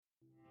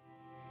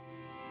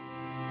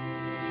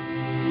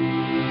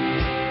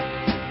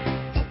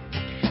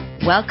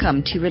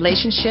Welcome to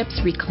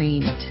Relationships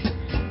Reclaimed,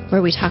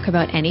 where we talk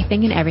about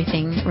anything and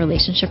everything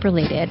relationship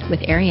related with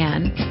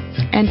Ariane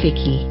and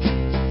Vicky.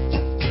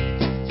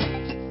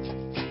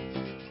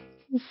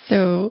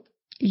 So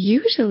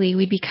usually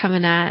we'd be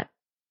coming at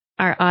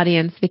our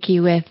audience,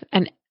 Vicky, with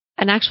an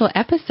actual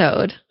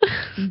episode.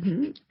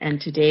 Mm-hmm. And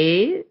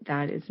today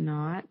that is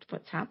not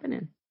what's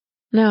happening.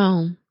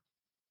 No,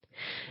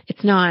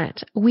 it's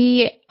not.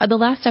 The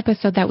last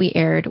episode that we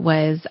aired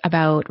was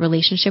about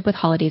relationship with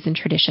holidays and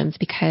traditions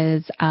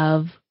because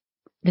of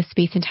the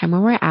space and time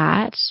where we're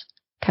at,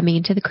 coming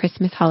into the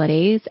Christmas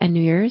holidays and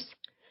New Year's.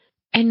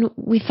 And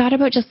we thought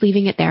about just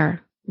leaving it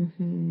there.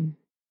 Mm-hmm.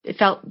 It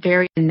felt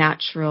very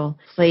natural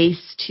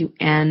place to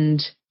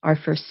end our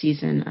first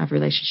season of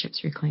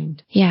Relationships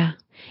Reclaimed. Yeah.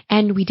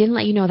 And we didn't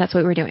let you know that's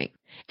what we're doing.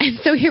 And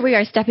so here we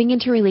are stepping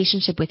into a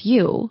relationship with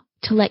you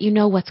to let you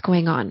know what's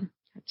going on.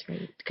 That's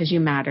right. Because you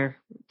matter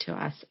to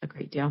us a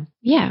great deal.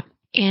 Yeah.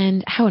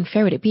 And how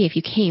unfair would it be if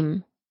you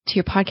came to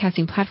your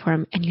podcasting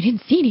platform and you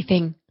didn't see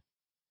anything?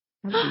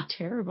 That would be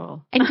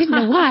terrible. And didn't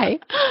know why.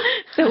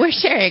 So we're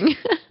sharing.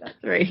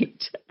 That's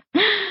right.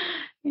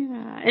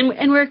 Yeah.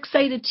 And we're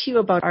excited too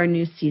about our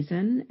new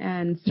season.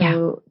 And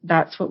so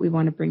that's what we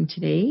want to bring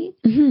today,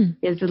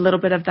 is a little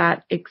bit of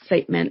that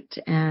excitement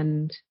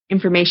and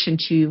information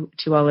to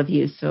all of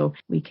you so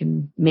we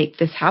can make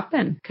this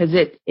happen because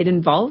it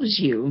involves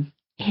you.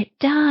 It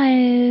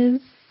does.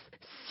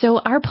 So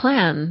our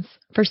plans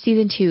for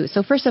season 2.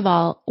 So first of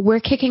all, we're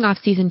kicking off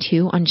season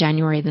 2 on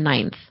January the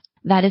 9th.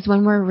 That is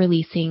when we're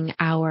releasing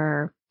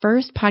our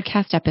first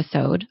podcast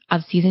episode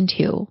of season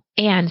 2.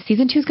 And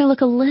season 2 is going to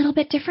look a little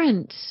bit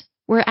different.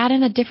 We're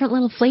adding a different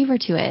little flavor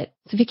to it.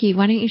 So Vicky,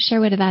 why don't you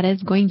share what that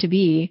is going to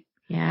be?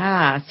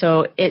 Yeah.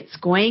 So it's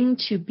going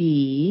to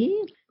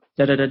be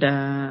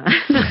drum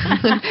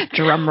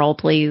roll,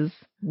 please.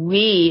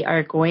 We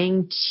are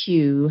going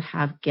to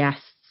have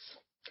guests.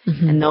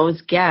 And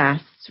those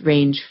guests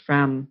range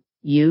from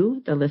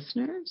you, the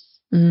listeners,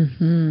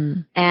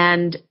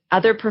 and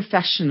other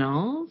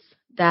professionals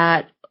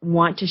that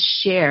want to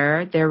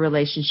share their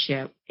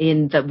relationship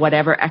in the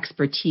whatever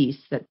expertise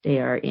that they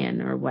are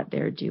in or what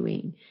they're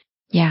doing.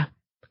 Yeah.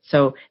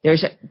 So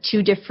there's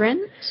 2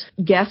 different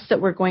guests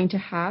that we're going to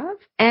have,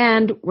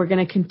 and we're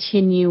going to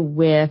continue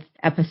with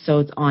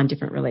episodes on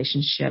different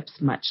relationships,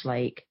 much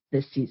like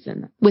this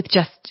season. With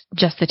just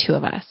the 2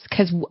 of us,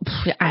 because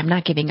I'm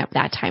not giving up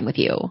that time with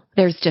you.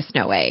 There's just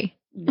no way.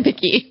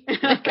 Vicky.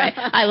 Okay.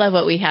 I love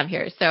what we have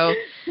here. So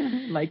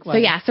likewise. So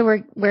yeah, so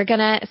we're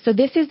gonna, so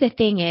this is the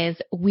thing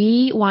is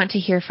we want to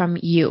hear from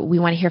you. We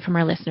want to hear from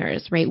our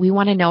listeners, right? We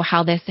want to know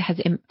how this has,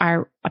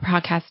 our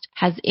podcast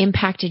has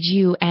impacted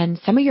you and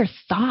some of your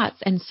thoughts.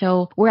 And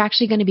so we're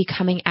actually going to be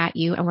coming at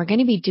you and we're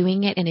going to be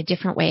doing it in a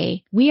different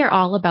way. We are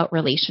all about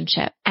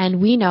relationship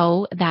and we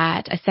know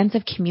that a sense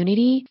of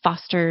community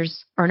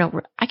fosters, or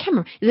no, I can't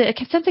remember. Is it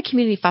a sense of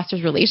community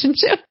fosters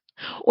relationship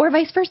or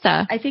vice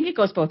versa? I think it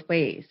goes both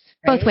ways.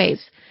 Right? Both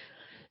ways.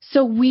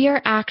 So we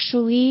are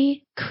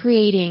actually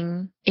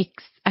creating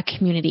a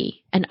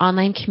community, an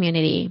online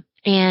community,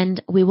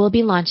 and we will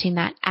be launching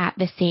that at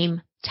the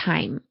same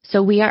time.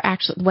 So we are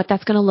actually, what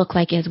that's going to look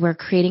like is we're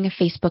creating a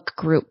Facebook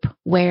group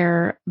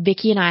where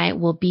Vicky and I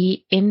will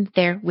be in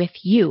there with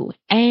you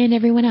and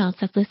everyone else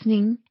that's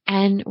listening.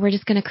 And we're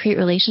just going to create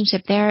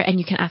relationship there and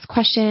you can ask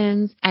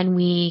questions and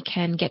we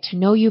can get to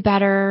know you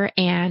better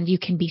and you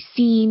can be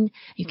seen,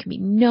 you can be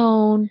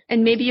known.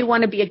 And maybe you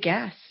want to be a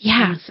guest.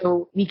 Yeah. And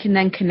so we can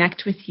then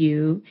connect with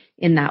you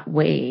in that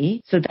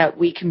way so that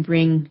we can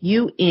bring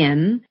you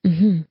in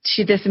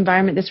to this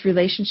environment, this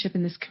relationship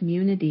in this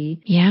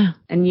community. Yeah.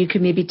 And you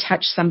could maybe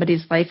touch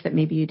somebody's life that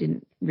maybe you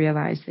didn't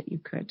realize that you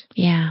could.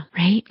 Yeah,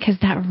 right? Because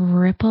that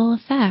ripple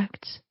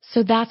effect.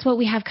 So that's what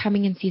we have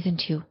coming in season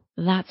 2.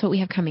 That's what we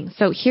have coming.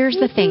 So here's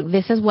the thing.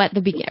 This is what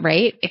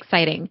right?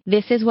 Exciting.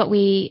 This is what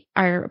we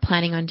are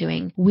planning on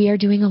doing. We are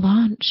doing a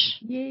launch.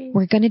 Yay.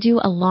 We're going to do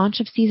a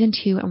launch of season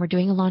 2 and we're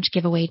doing a launch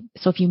giveaway.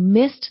 So if you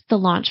missed the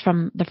launch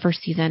from the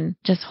first season,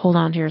 just hold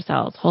on to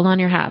yourselves. Hold on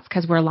to your hats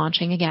because we're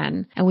launching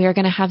again and we are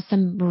going to have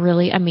some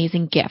really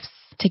amazing gifts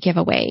to give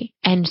away.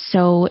 And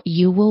so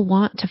you will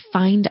want to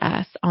find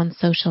us on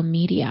social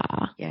media.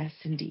 Yes,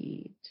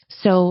 indeed.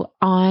 So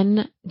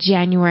on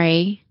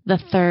January the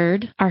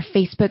 3rd, our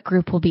Facebook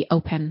group will be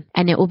open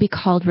and it will be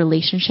called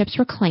Relationships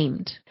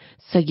Reclaimed.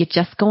 So you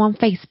just go on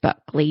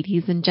Facebook,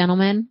 ladies and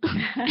gentlemen,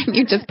 and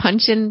you just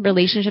punch in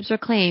Relationships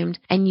Reclaimed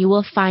and you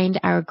will find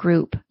our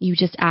group. You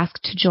just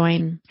ask to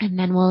join and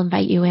then we'll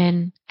invite you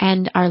in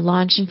and our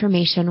launch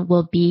information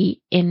will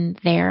be in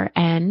there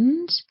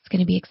and it's going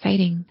to be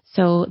exciting.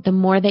 So the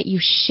more that you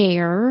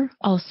share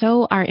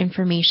also our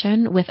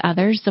information with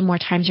others, the more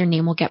times your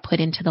name will get put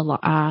into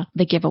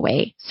the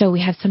giveaway. So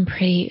we have some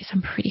pretty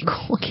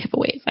cool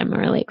giveaways. I'm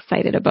really excited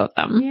excited about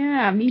them.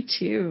 Yeah, me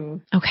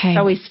too. Okay. It's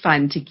always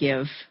fun to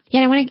give.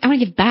 Yeah, I want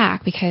to give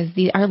back because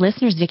our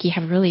listeners, Vicki,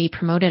 have really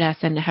promoted us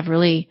and have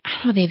really, I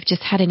don't know, they've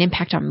just had an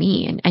impact on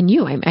me and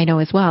you, I know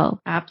as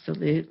well.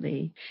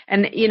 Absolutely.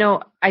 And,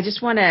 I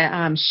just want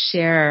to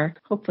share,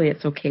 hopefully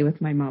it's okay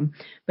with my mom,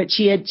 but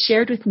she had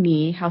shared with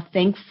me how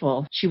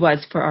thankful she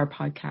was for our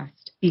podcast.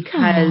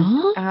 Because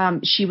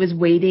she was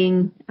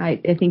waiting.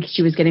 I think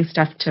she was getting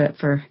stuff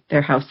for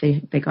their house.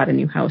 They got a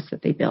new house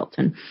that they built.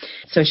 And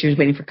so she was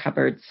waiting for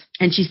cupboards.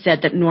 And she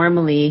said that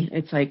normally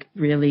it's like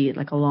really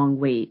like a long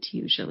wait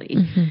usually.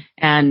 Mm-hmm.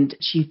 And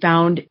she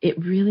found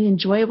it really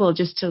enjoyable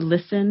just to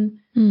listen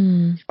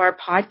to our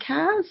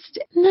podcast.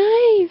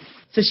 Nice.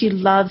 So she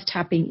loves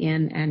tapping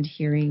in and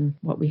hearing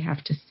what we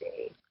have to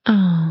say.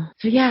 Oh.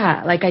 So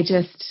yeah, I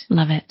just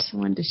love it. I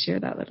wanted to share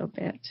that little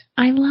bit.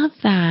 I love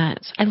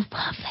that. I love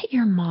that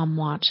your mom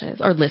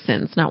watches or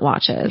listens, not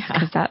watches,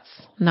 because that's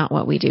not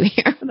what we do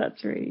here.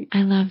 That's right. I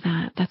love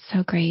that. That's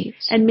so great.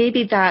 And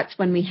maybe that's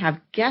when we have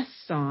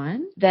guests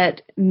on,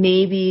 that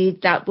maybe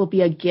that will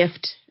be a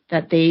gift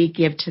that they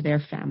give to their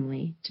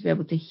family to be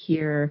able to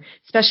hear,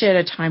 especially at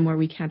a time where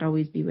we can't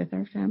always be with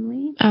our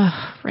family.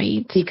 Oh,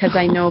 right. Because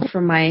I know for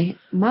my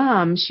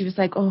mom, she was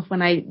like,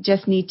 when I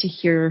just need to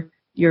hear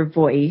your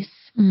voice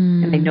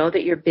and I know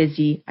that you're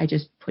busy, I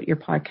just put your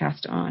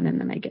podcast on and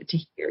then I get to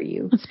hear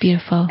you. That's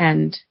beautiful.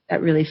 And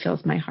that really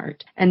fills my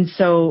heart. And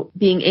so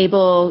being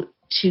able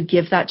to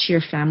give that to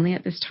your family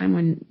at this time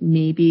when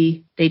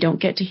maybe they don't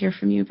get to hear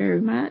from you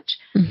very much,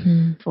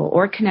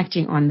 or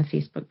connecting on the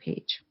Facebook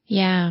page.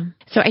 Yeah.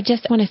 So I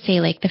just want to say,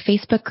 the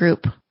Facebook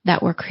group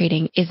that we're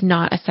creating is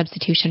not a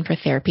substitution for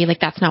therapy.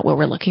 That's not what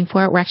we're looking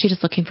for. We're actually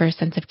just looking for a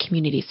sense of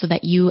community so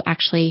that you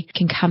actually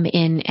can come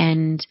in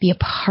and be a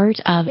part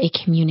of a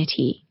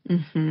community.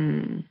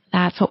 Mm-hmm.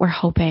 That's what we're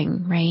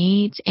hoping,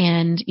 right?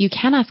 And you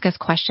can ask us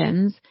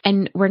questions,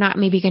 and we're not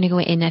maybe going to go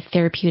in a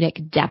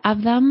therapeutic depth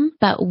of them,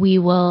 but we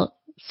will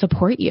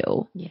support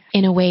you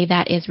in a way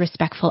that is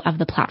respectful of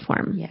the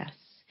platform. Yes.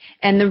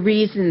 And the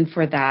reason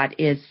for that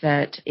is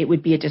that it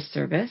would be a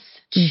disservice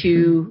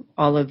to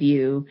all of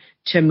you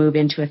to move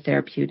into a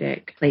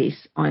therapeutic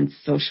place on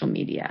social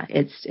media.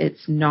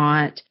 It's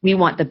not, we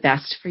want the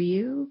best for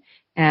you,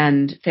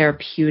 and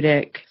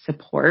therapeutic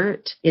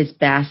support is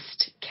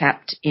best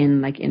kept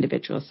in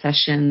individual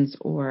sessions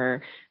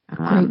or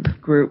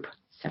group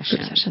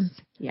sessions.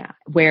 Yeah.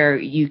 Where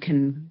you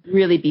can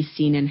really be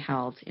seen and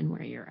held in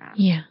where you're at.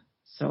 Yeah.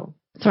 So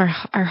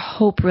our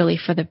hope really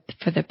for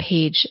the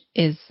page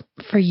is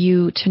for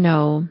you to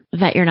know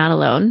that you're not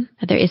alone,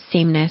 that there is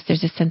sameness,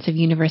 there's a sense of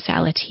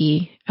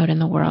universality out in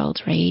the world,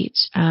 right?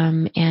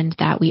 And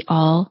that we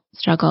all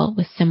struggle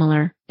with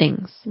similar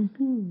things,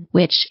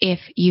 which if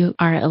you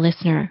are a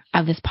listener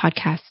of this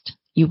podcast,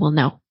 you will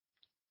know.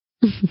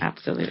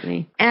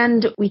 Absolutely.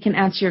 And we can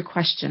answer your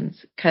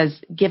questions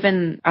because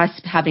given us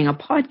having a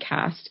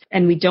podcast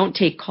and we don't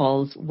take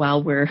calls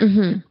while we're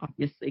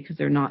obviously because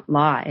they're not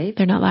live.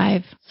 They're not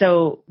live.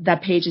 So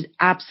that page is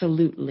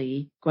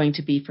absolutely going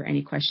to be for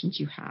any questions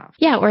you have.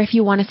 Yeah. Or if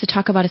you want us to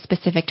talk about a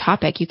specific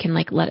topic, you can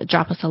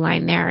drop us a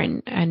line there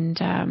and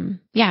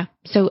yeah.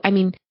 So,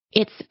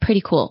 it's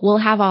pretty cool. We'll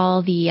have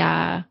all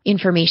the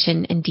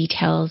information and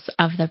details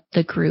of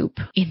the group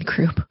in the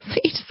group. So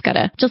you just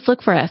gotta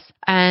look for us.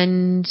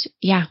 And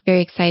yeah,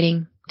 very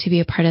exciting to be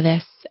a part of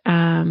this.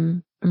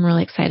 I'm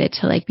really excited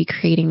to be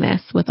creating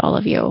this with all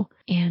of you.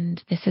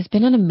 And this has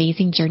been an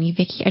amazing journey,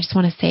 Vicki. I just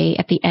want to say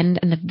at the end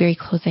and the very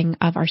closing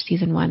of our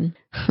season 1.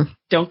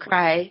 Don't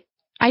cry.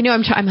 I know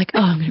I'm like,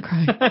 I'm going to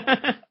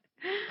cry.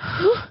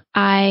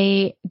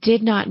 I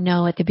did not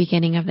know at the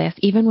beginning of this,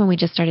 even when we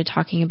just started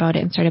talking about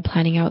it and started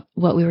planning out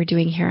what we were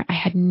doing here, I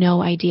had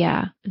no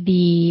idea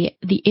the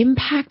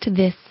impact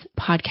this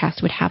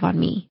podcast would have on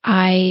me.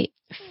 I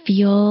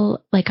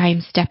feel like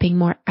I'm stepping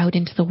more out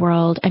into the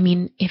world.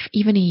 If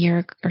even a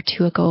year or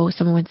two ago,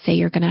 someone would say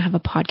you're going to have a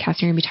podcast,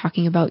 you're going to be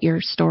talking about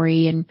your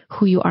story and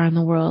who you are in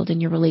the world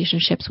and your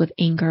relationships with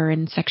anger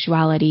and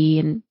sexuality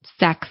and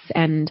sex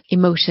and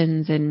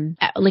emotions and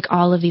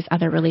all of these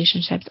other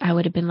relationships, I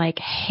would have been like,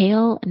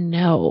 hell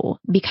no,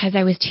 because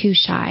I was too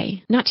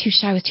shy. Not too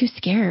shy, I was too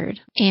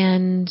scared.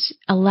 And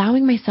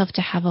allowing myself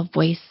to have a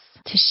voice,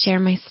 to share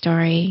my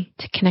story,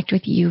 to connect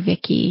with you,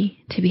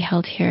 Vicki, to be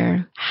held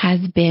here has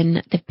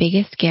been the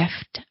biggest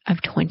gift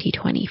of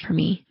 2020 for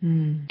me.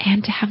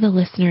 And to have the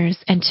listeners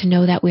and to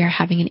know that we are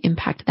having an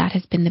impact, that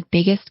has been the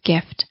biggest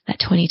gift that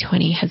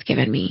 2020 has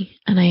given me.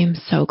 And I am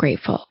so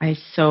grateful. I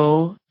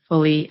so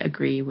fully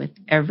agree with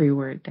every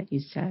word that you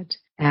said.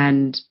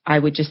 And I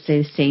would just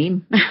say the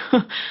same.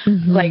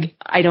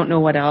 I don't know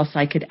what else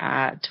I could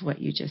add to what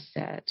you just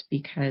said,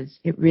 because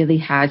it really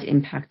has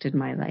impacted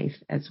my life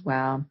as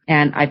well.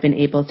 And I've been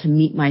able to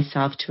meet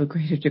myself to a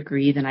greater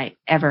degree than I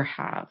ever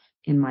have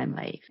in my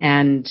life.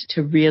 And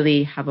to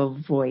really have a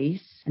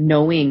voice,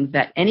 knowing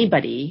that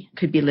anybody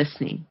could be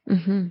listening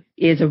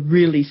is a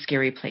really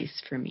scary place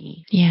for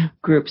me. Yeah.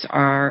 Groups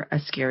are a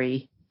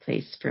scary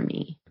place for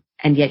me.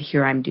 And yet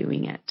here I'm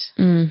doing it.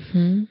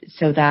 Mm-hmm.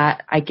 So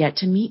that I get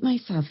to meet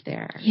myself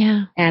there.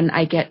 Yeah. And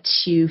I get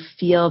to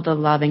feel the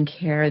love and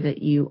care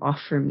that you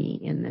offer me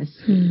in this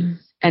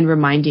space. And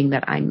reminding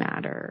that I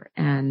matter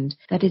and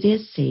that it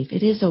is safe.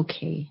 It is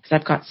okay. Because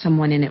I've got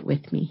someone in it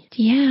with me.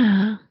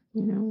 Yeah.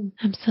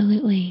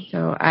 Absolutely.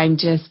 So I'm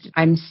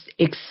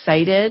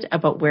excited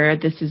about where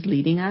this is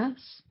leading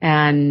us.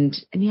 And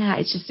yeah,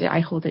 it's just,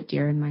 I hold it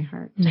dear in my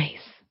heart. Nice.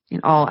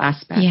 In all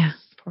aspects. Yeah.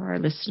 For our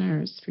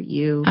listeners, for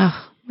you.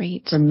 Oh,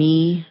 right. For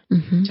me,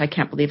 which I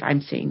can't believe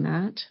I'm saying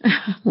that.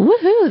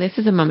 Woohoo. This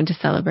is a moment to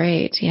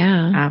celebrate.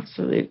 Yeah.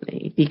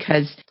 Absolutely.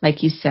 Because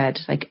like you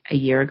said, like a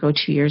year ago,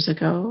 2 years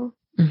ago,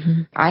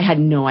 I had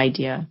no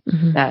idea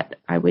that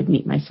I would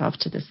meet myself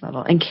to this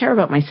level and care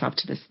about myself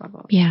to this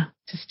level. Yeah.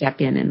 To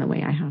step in the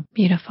way I have.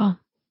 Beautiful.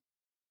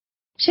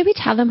 Should we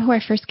tell them who our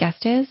first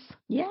guest is?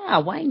 Yeah,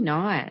 why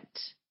not?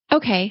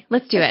 Okay,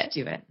 let's do it. Let's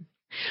do it.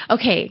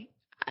 Okay.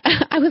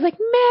 I was like,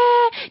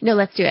 meh. No,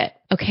 let's do it.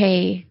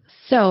 Okay.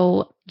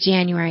 So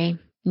January,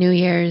 New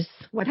Year's.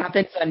 What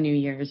happens on New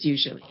Year's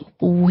usually?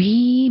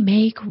 We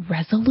make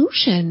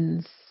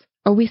resolutions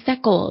or we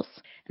set goals.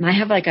 And I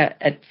have like a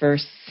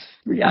adverse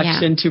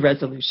reaction to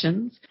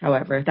resolutions.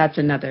 However, that's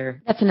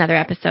another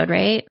episode,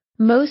 right?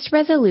 Most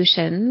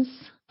resolutions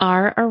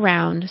are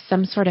around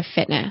some sort of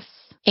fitness.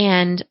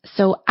 And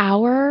so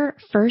our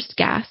first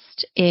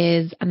guest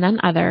is none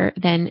other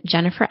than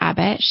Jennifer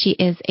Abbott. She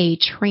is a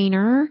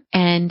trainer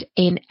and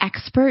an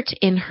expert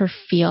in her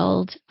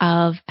field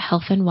of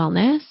health and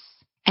wellness.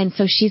 And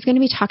so she's going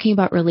to be talking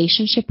about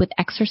relationship with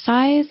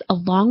exercise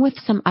along with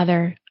some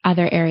other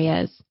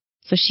areas.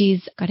 So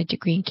she's got a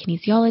degree in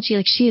kinesiology.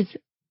 Like she's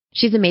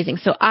amazing.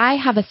 So I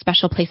have a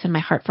special place in my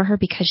heart for her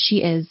because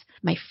she is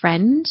my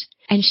friend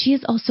and she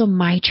is also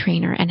my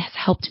trainer and has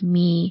helped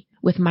me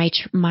with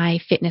my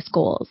fitness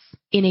goals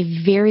in a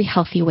very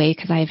healthy way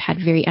because I've had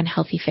very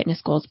unhealthy fitness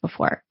goals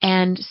before.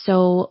 And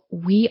so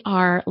we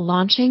are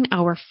launching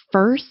our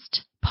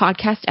first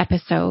podcast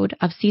episode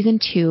of season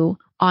 2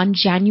 on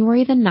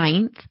January the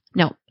 9th.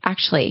 No,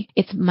 actually,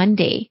 it's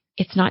Monday.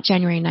 It's not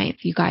January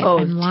 9th, you guys.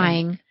 I'm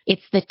lying. 10th.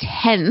 It's the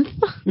 10th.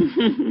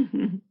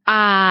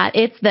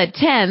 It's the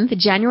 10th,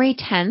 January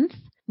 10th.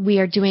 We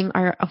are doing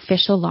our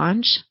official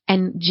launch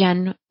and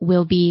Jen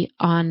will be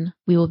on.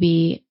 We will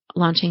be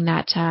launching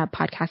that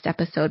podcast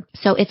episode.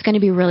 So it's going to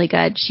be really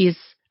good. She's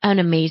an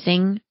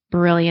amazing,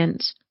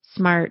 brilliant,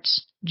 smart,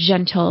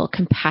 gentle,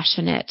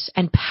 compassionate,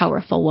 and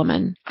powerful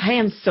woman. I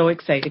am so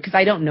excited because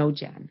I don't know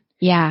Jen.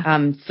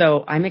 Yeah.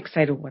 So I'm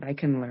excited what I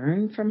can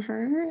learn from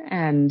her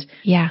and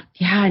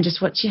and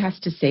just what she has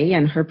to say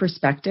and her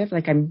perspective.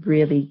 Like I'm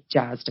really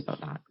jazzed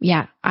about that.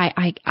 Yeah.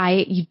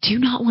 You do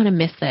not want to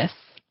miss this.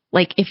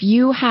 Like if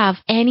you have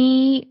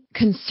any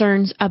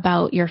concerns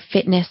about your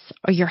fitness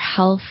or your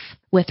health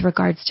with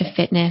regards to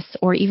fitness,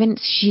 or even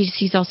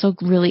she's also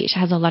she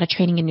has a lot of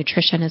training in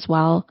nutrition as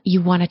well.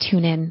 You want to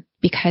tune in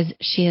because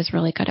she is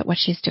really good at what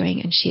she's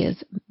doing and she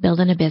is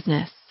building a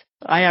business.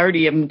 I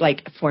already am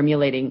like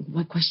formulating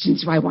what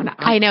questions do I want to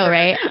ask. I know,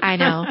 right? I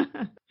know.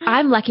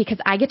 I'm lucky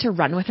because I get to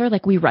run with her.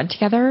 Like we run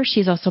together.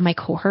 She's also my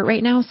cohort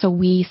right now. So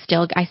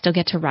I still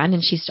get to run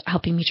and she's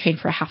helping me train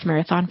for a half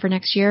marathon for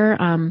next year.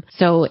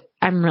 So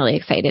I'm really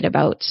excited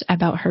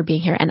about her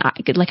being here. And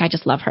I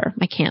just love her.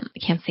 I can't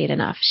say it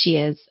enough. She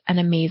is an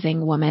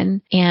amazing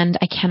woman and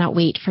I cannot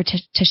wait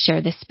to share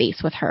this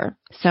space with her.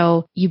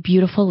 So you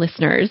beautiful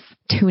listeners,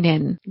 tune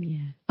in.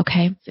 Yeah.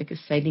 Okay. It's like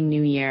exciting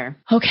new year.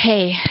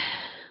 Okay.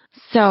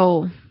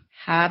 So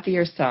have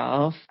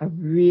yourself a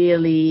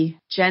really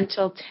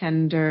gentle,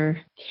 tender,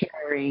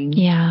 caring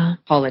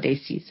holiday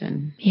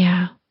season.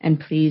 Yeah. And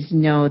please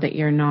know that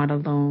you're not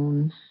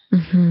alone.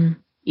 Mm-hmm.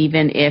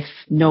 Even if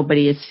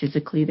nobody is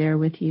physically there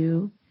with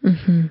you.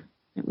 Mm-hmm.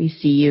 That we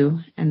see you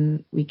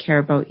and we care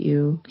about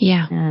you.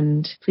 Yeah.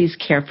 And please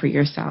care for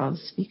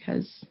yourselves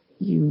because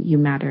you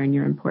matter and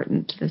you're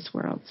important to this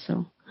world.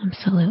 So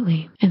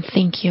absolutely. And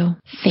thank you.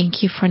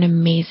 Thank you for an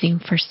amazing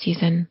first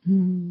season.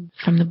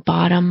 From the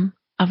bottom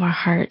of our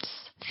hearts.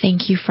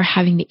 Thank you for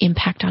having the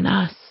impact on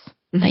us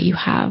that you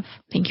have.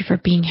 Thank you for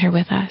being here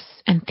with us.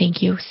 And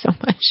thank you so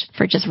much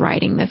for just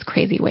riding this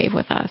crazy wave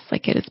with us.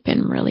 Like it has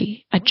been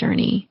really a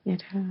journey.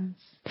 It has.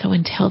 So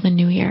until the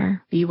new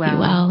year, be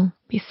well,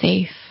 be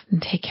safe,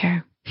 and take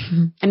care.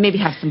 And maybe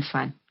have some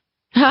fun.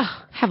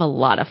 Have a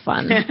lot of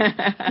fun.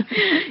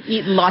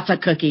 Eat lots of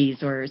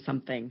cookies or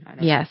something. I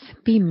don't know.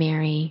 Be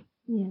merry.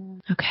 Yeah.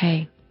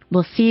 Okay.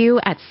 We'll see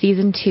you at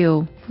season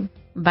 2.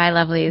 Bye,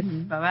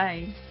 lovelies.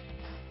 Bye-bye.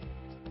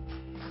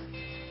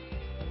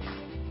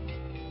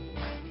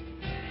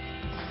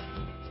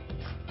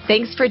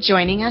 Thanks for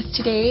joining us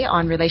today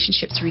on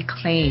Relationships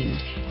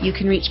Reclaimed. You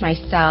can reach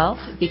myself,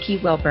 Vicki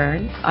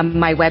Wilburn, on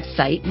my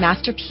website,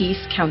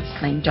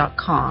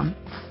 masterpiececounseling.com.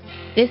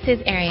 This is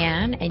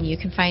Ariane, and you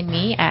can find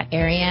me at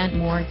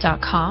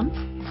arianemoore.com,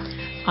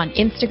 on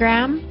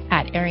Instagram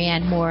at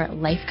Ariane Moore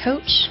Life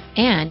Coach,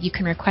 and you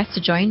can request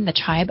to join the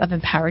Tribe of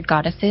Empowered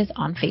Goddesses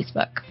on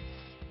Facebook.